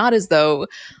 So it's not as though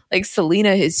like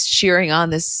Selena is cheering on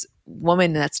this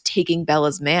woman that's taking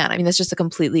Bella's man. I mean, that's just a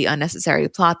completely unnecessary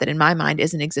plot that in my mind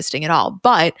isn't existing at all.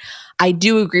 But I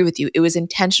do agree with you. It was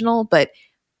intentional, but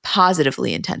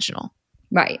positively intentional.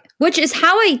 Right. Which is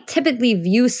how I typically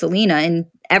view Selena in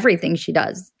everything she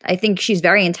does. I think she's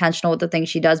very intentional with the things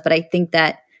she does, but I think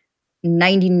that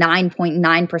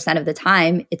 99.9% of the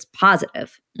time, it's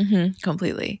positive.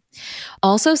 Completely.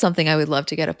 Also, something I would love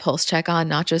to get a pulse check on,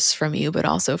 not just from you, but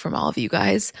also from all of you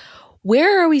guys.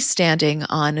 Where are we standing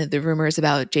on the rumors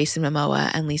about Jason Momoa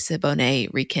and Lisa Bonet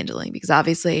rekindling? Because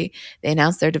obviously they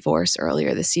announced their divorce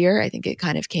earlier this year. I think it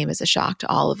kind of came as a shock to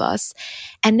all of us.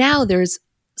 And now there's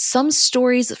some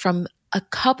stories from a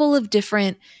couple of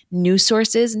different news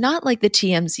sources, not like the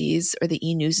TMZs or the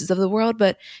e-newses of the world,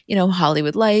 but,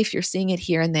 Hollywood Life, you're seeing it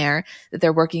here and there that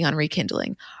they're working on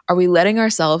rekindling. Are we letting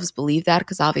ourselves believe that?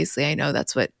 Because obviously I know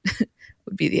that's what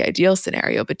would be the ideal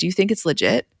scenario, but do you think it's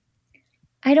legit?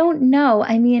 I don't know.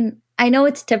 I mean, I know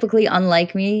it's typically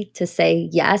unlike me to say,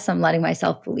 yes, I'm letting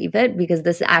myself believe it, because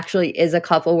this actually is a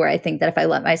couple where I think that if I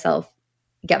let myself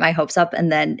get my hopes up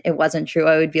and then it wasn't true,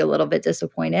 I would be a little bit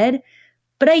disappointed.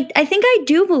 But I think I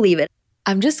do believe it.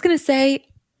 I'm just going to say,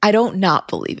 I don't not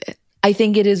believe it. I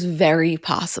think it is very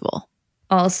possible.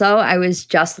 Also, I was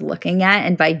just looking at,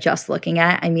 and by just looking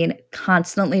at, I mean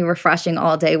constantly refreshing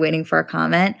all day, waiting for a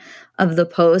comment of the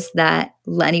post that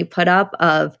Lenny put up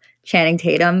of Channing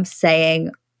Tatum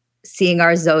saying, seeing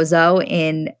our Zozo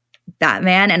in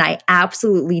Batman. And I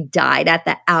absolutely died at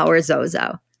the hour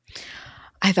Zozo.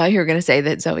 I thought you were going to say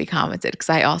that Zoe commented, because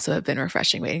I also have been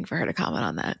refreshing, waiting for her to comment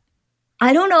on that.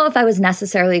 I don't know if I was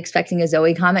necessarily expecting a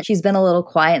Zoe comment. She's been a little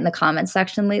quiet in the comment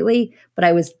section lately, but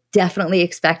I was definitely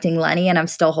expecting Lenny, and I'm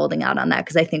still holding out on that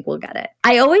because I think we'll get it.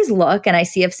 I always look and I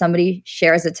see if somebody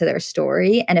shares it to their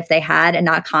story, and if they had and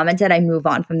not commented, I move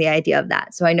on from the idea of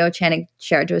that. So I know Channing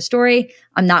shared to a story.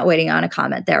 I'm not waiting on a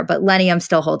comment there, but Lenny, I'm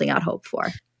still holding out hope for.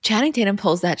 Channing Tatum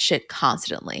pulls that shit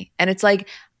constantly. And it's like,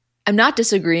 I'm not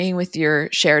disagreeing with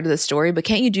your share to the story, but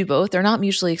can't you do both? They're not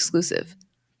mutually exclusive.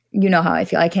 You know how I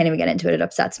feel. I can't even get into it. It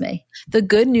upsets me. The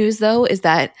good news, though, is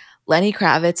that Lenny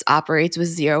Kravitz operates with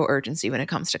zero urgency when it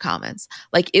comes to comments.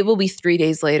 Like, it will be 3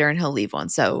 days later and he'll leave one.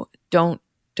 So don't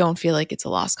feel like it's a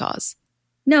lost cause.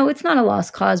 No, it's not a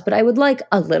lost cause, but I would like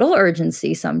a little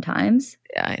urgency sometimes.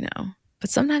 Yeah, I know. But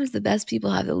sometimes the best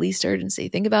people have the least urgency.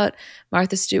 Think about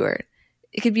Martha Stewart.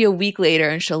 It could be a week later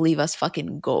and she'll leave us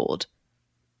fucking gold.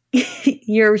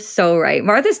 You're so right.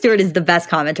 Martha Stewart is the best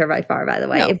commenter by far, by the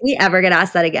way. No. If we ever get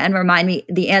asked that again, remind me,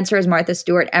 the answer is Martha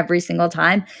Stewart every single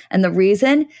time. And the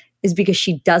reason is because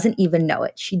she doesn't even know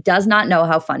it. She does not know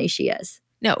how funny she is.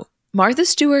 No, Martha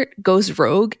Stewart goes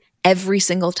rogue every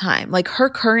single time. Like, her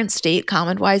current state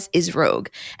comment-wise is rogue.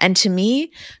 And to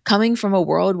me, coming from a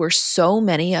world where so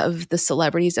many of the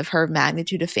celebrities of her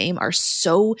magnitude of fame are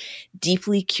so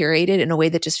deeply curated in a way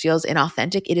that just feels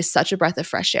inauthentic, it is such a breath of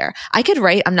fresh air. I could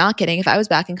write, I'm not kidding, if I was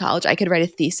back in college, I could write a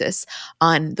thesis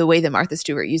on the way that Martha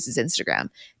Stewart uses Instagram.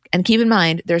 And keep in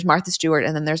mind, there's Martha Stewart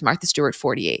and then there's Martha Stewart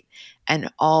 48.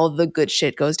 And all the good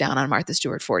shit goes down on Martha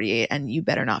Stewart 48, and you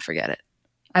better not forget it.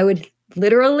 I would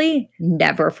literally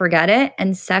never forget it.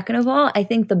 And second of all, I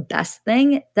think the best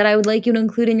thing that I would like you to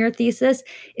include in your thesis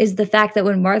is the fact that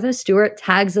when Martha Stewart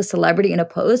tags a celebrity in a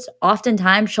post,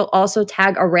 oftentimes she'll also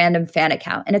tag a random fan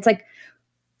account. And it's like,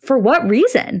 for what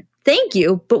reason? Thank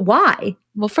you, but why?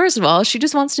 Well, first of all, she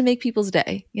just wants to make people's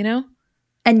day, you know?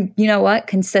 And you know what?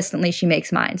 Consistently, she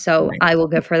makes mine. So I will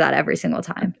give her that every single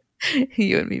time.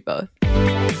 You and me both.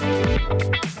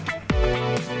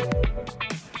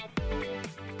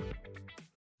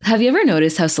 Have you ever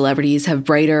noticed how celebrities have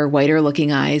brighter, whiter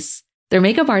looking eyes? Their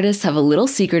makeup artists have a little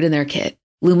secret in their kit: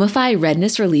 Lumify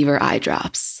Redness Reliever Eye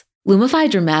Drops. Lumify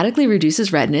dramatically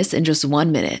reduces redness in just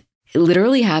 1 minute. It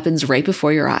literally happens right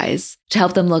before your eyes to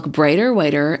help them look brighter,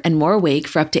 whiter, and more awake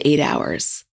for up to 8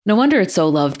 hours. No wonder it's so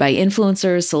loved by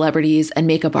influencers, celebrities, and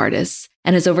makeup artists,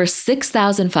 and has over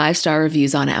 6,000 5-star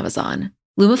reviews on Amazon.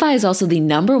 Lumify is also the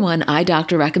 #1 eye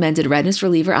doctor recommended redness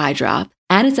reliever eye drop,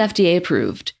 and it's FDA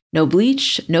approved. No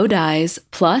bleach, no dyes,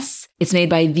 plus it's made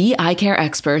by the eye care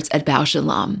experts at Bausch &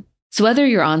 Lomb. So whether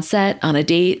you're on set, on a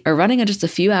date, or running on just a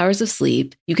few hours of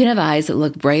sleep, you can have eyes that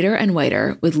look brighter and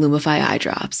whiter with Lumify eye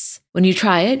drops. When you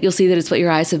try it, you'll see that it's what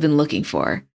your eyes have been looking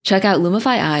for. Check out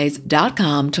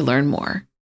LumifyEyes.com to learn more.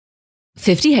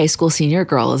 50 high school senior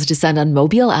girls descend on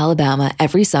Mobile, Alabama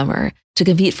every summer to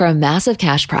compete for a massive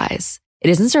cash prize. It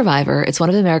isn't Survivor, it's one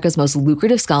of America's most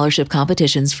lucrative scholarship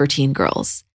competitions for teen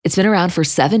girls. It's been around for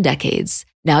 7 decades.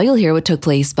 Now you'll hear what took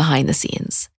place behind the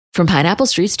scenes. From Pineapple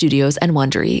Street Studios and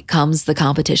Wondery comes The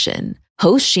Competition.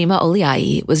 Host Shima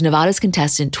Oliai was Nevada's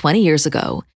contestant 20 years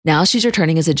ago. Now she's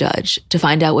returning as a judge to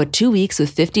find out what 2 weeks with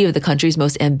 50 of the country's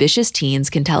most ambitious teens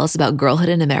can tell us about girlhood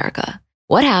in America.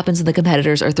 What happens when the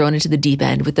competitors are thrown into the deep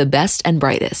end with the best and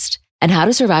brightest? And how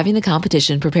does surviving the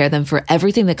competition prepare them for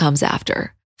everything that comes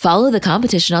after? Follow The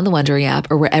Competition on the Wondery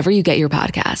app or wherever you get your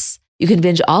podcasts. You can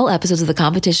binge all episodes of The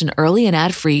Competition early and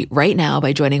ad-free right now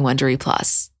by joining Wondery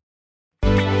Plus.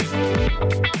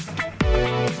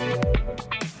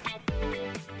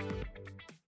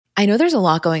 I know there's a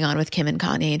lot going on with Kim and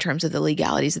Kanye in terms of the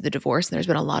legalities of the divorce, and there's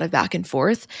been a lot of back and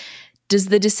forth. Does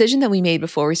the decision that we made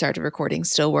before we started recording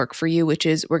still work for you, which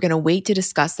is we're going to wait to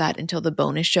discuss that until the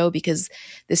bonus show because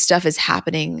this stuff is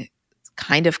happening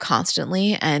kind of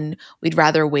constantly, and we'd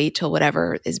rather wait till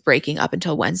whatever is breaking up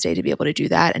until Wednesday to be able to do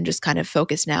that and just kind of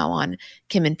focus now on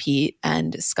Kim and Pete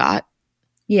and Scott.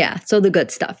 Yeah, so the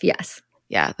good stuff, yes.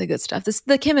 Yeah, the good stuff.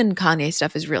 The Kim and Kanye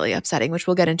stuff is really upsetting, which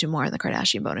we'll get into more in the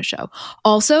Kardashian bonus show.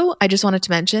 Also, I just wanted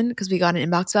to mention, because we got an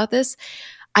inbox about this,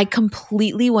 I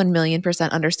completely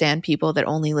 1,000,000% understand people that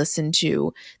only listen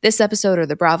to this episode or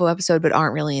the Bravo episode, but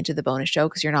aren't really into the bonus show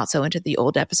because you're not so into the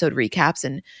old episode recaps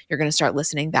and you're going to start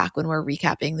listening back when we're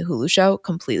recapping the Hulu show.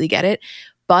 Completely get it.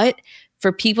 But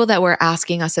for people that were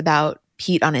asking us about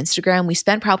Pete on Instagram, we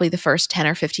spent probably the first 10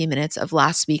 or 15 minutes of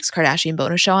last week's Kardashian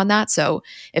bonus show on that. So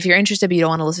if you're interested but you don't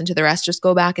want to listen to the rest, just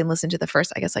go back and listen to the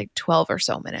first, I guess, like 12 or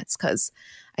so minutes, because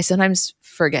I sometimes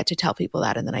forget to tell people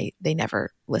that and then they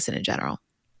never listen in general.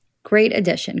 Great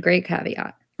addition. Great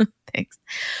caveat. Thanks.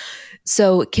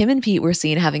 So Kim and Pete were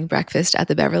seen having breakfast at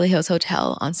the Beverly Hills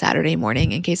Hotel on Saturday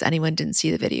morning. In case anyone didn't see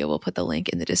the video, we'll put the link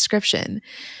in the description.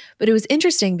 But it was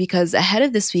interesting because ahead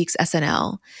of this week's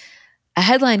SNL, a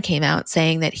headline came out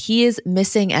saying that he is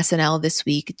missing SNL this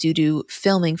week due to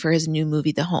filming for his new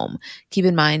movie, The Home. Keep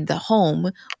in mind, The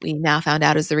Home, we now found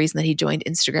out, is the reason that he joined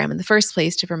Instagram in the first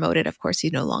place to promote it. Of course,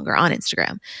 he's no longer on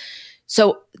Instagram.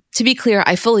 So to be clear,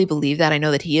 I fully believe that. I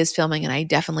know that he is filming, and I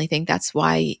definitely think that's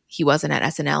why he wasn't at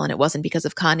SNL, and it wasn't because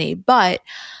of Kanye. But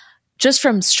just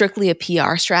from strictly a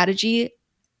PR strategy,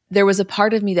 there was a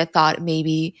part of me that thought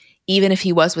maybe even if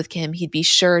he was with Kim, he'd be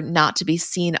sure not to be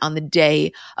seen on the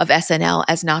day of SNL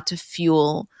as not to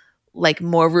fuel like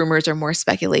more rumors or more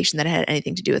speculation that it had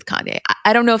anything to do with Kanye.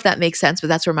 I don't know if that makes sense, but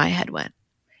that's where my head went.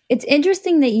 It's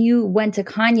interesting that you went to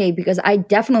Kanye because I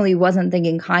definitely wasn't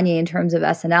thinking Kanye in terms of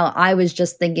SNL. I was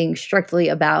just thinking strictly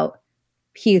about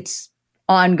Pete's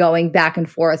ongoing back and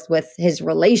forth with his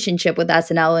relationship with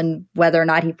SNL and whether or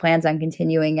not he plans on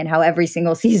continuing, and how every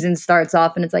single season starts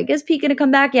off and it's like, is Pete going to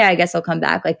come back? Yeah, I guess he'll come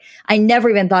back. Like, I never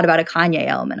even thought about a Kanye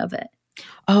element of it.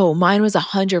 Oh, mine was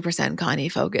 100%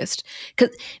 Kanye focused.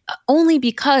 Only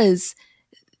because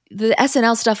the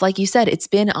SNL stuff, like you said, it's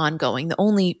been ongoing. The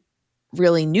only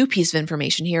really new piece of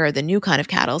information here, or the new kind of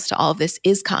catalyst to all of this,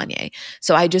 is Kanye.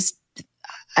 So I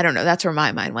don't know. That's where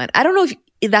my mind went. I don't know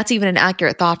if that's even an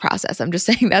accurate thought process. I'm just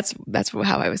saying that's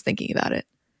how I was thinking about it.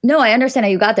 No, I understand how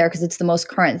you got there because it's the most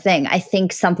current thing. I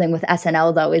think something with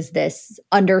SNL, though, is this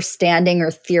understanding,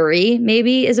 or theory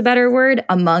maybe is a better word,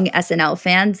 among SNL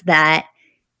fans that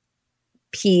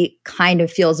Pete kind of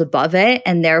feels above it,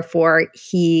 and therefore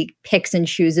he picks and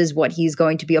chooses what he's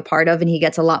going to be a part of, and he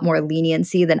gets a lot more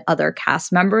leniency than other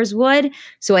cast members would.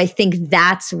 So I think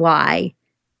that's why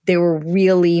they were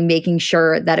really making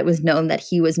sure that it was known that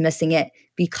he was missing it,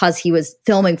 because he was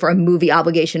filming for a movie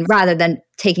obligation rather than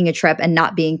taking a trip and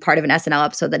not being part of an SNL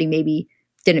episode that he maybe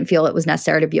didn't feel it was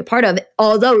necessary to be a part of.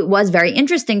 Although it was very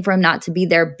interesting for him not to be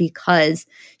there, because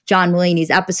John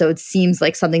Mulaney's episode seems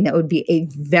like something that would be a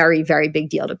very, very big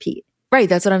deal to Pete. Right.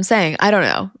 That's what I'm saying. I don't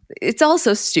know. It's all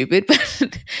so stupid, but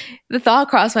the thought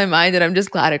crossed my mind, and I'm just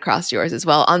glad it crossed yours as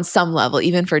well on some level,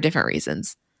 even for different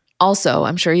reasons. Also,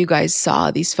 I'm sure you guys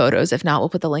saw these photos. If not, we'll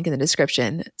put the link in the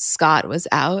description. Scott was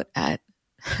out at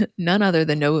none other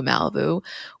than Nobu Malibu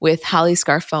with Holly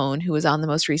Scarfone, who was on the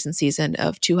most recent season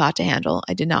of Too Hot to Handle.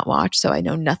 I did not watch, so I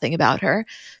know nothing about her,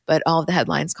 but all of the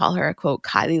headlines call her a, quote,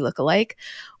 Kylie lookalike,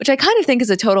 which I kind of think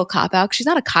is a total cop-out. She's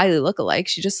not a Kylie lookalike.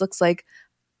 She just looks like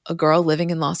a girl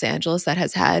living in Los Angeles that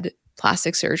has had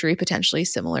plastic surgery potentially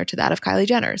similar to that of Kylie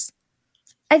Jenner's.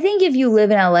 I think if you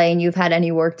live in LA and you've had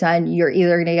any work done, you're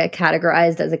either going to get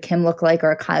categorized as a Kim lookalike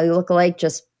or a Kylie lookalike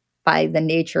just by the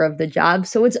nature of the job.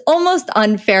 So it's almost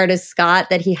unfair to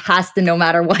Scott that he has to, no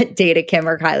matter what, date a Kim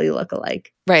or Kylie lookalike.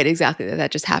 Right, exactly.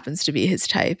 That just happens to be his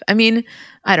type. I mean,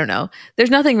 I don't know. There's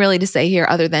nothing really to say here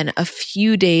other than a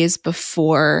few days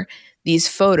before these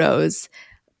photos,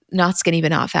 Not Skinny But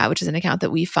Not Fat, which is an account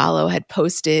that we follow, had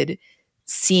posted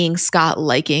seeing Scott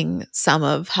liking some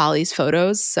of Holly's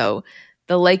photos. So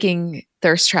the liking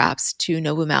thirst traps to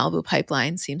Nobu Malibu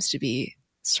pipeline seems to be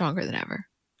stronger than ever.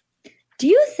 Do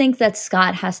you think that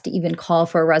Scott has to even call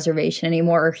for a reservation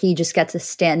anymore, or he just gets a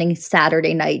standing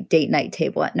Saturday night date night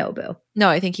table at Nobu? No,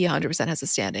 I think he 100% has a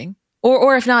standing.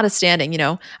 Or if not a standing,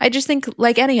 I just think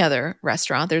like any other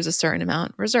restaurant, there's a certain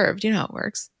amount reserved. You know how it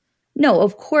works. No,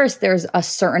 of course there's a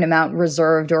certain amount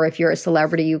reserved, or if you're a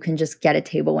celebrity, you can just get a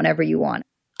table whenever you want.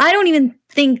 I don't even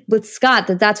think with Scott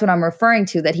that that's what I'm referring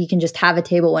to, that he can just have a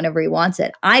table whenever he wants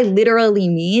it. I literally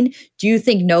mean, do you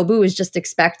think Nobu is just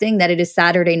expecting that it is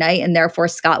Saturday night and therefore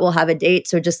Scott will have a date,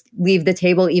 so just leave the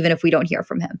table even if we don't hear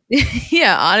from him?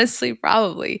 Yeah, honestly,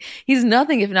 probably. He's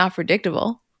nothing if not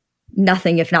predictable.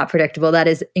 Nothing if not predictable. That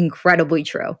is incredibly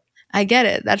true. I get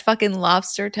it. That fucking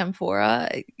lobster tempura,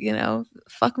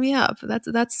 fuck me up.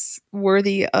 That's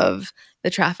worthy of the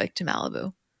traffic to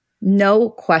Malibu. No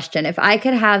question. If I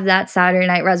could have that Saturday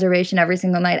night reservation every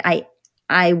single night,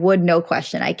 I would, no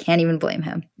question. I can't even blame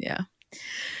him. Yeah.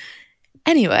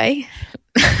 Anyway,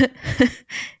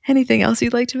 anything else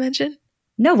you'd like to mention?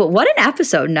 No, but what an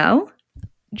episode, no?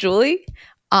 Julie,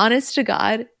 honest to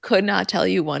God, could not tell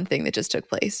you one thing that just took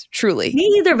place. Truly. Me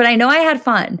either, but I know I had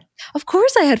fun. Of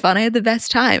course I had fun. I had the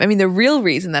best time. I mean, the real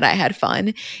reason that I had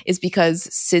fun is because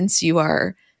since you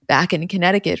are back in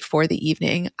Connecticut for the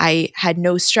evening, I had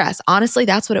no stress. Honestly,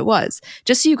 that's what it was.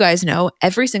 Just so you guys know,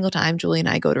 every single time Julie and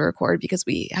I go to record, because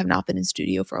we have not been in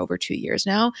studio for over 2 years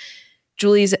now,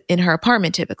 Julie's in her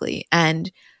apartment typically.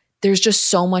 And there's just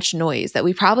so much noise that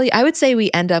I would say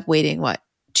we end up waiting,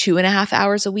 2.5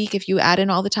 hours a week if you add in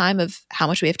all the time of how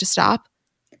much we have to stop?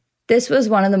 This was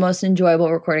one of the most enjoyable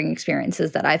recording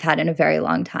experiences that I've had in a very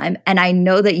long time. And I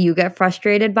know that you get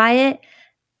frustrated by it.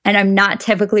 And I'm not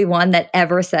typically one that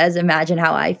ever says, imagine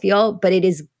how I feel, but it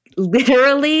is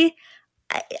literally,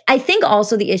 I think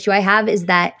also the issue I have is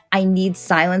that I need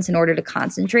silence in order to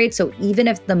concentrate. So even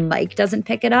if the mic doesn't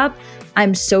pick it up,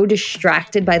 I'm so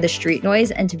distracted by the street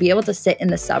noise. And to be able to sit in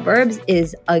the suburbs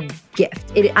is a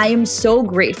gift. I am so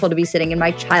grateful to be sitting in my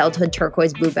childhood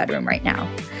turquoise blue bedroom right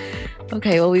now.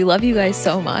 Okay, well, we love you guys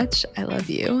so much. I love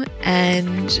you.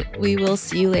 And we will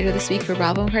see you later this week for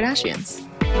Bravo and Kardashians.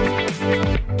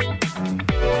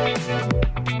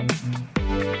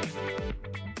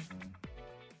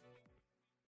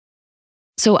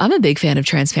 So I'm a big fan of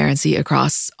transparency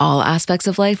across all aspects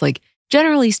of life. Like,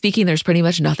 generally speaking, there's pretty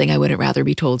much nothing I wouldn't rather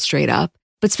be told straight up.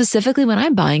 But specifically when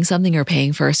I'm buying something or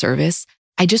paying for a service,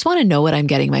 I just want to know what I'm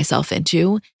getting myself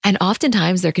into. And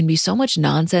oftentimes there can be so much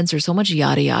nonsense or so much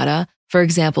yada yada. For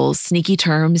example, sneaky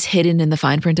terms hidden in the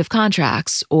fine print of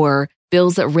contracts, or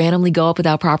bills that randomly go up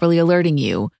without properly alerting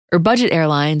you, or budget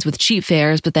airlines with cheap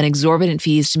fares but then exorbitant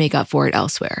fees to make up for it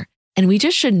elsewhere. And we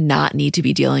just should not need to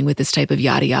be dealing with this type of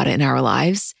yada yada in our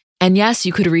lives. And yes,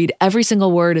 you could read every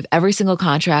single word of every single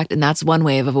contract, and that's one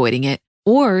way of avoiding it.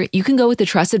 Or you can go with a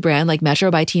trusted brand like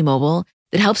Metro by T-Mobile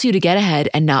that helps you to get ahead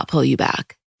and not pull you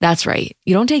back. That's right.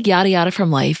 You don't take yada yada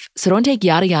from life, so don't take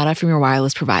yada yada from your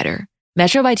wireless provider.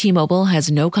 Metro by T-Mobile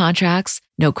has no contracts,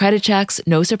 no credit checks,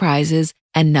 no surprises,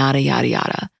 and nada yada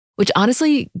yada, which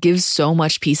honestly gives so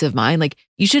much peace of mind. Like,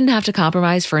 you shouldn't have to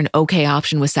compromise for an okay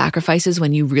option with sacrifices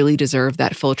when you really deserve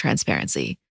that full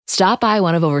transparency. Stop by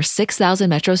one of over 6,000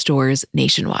 Metro stores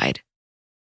nationwide.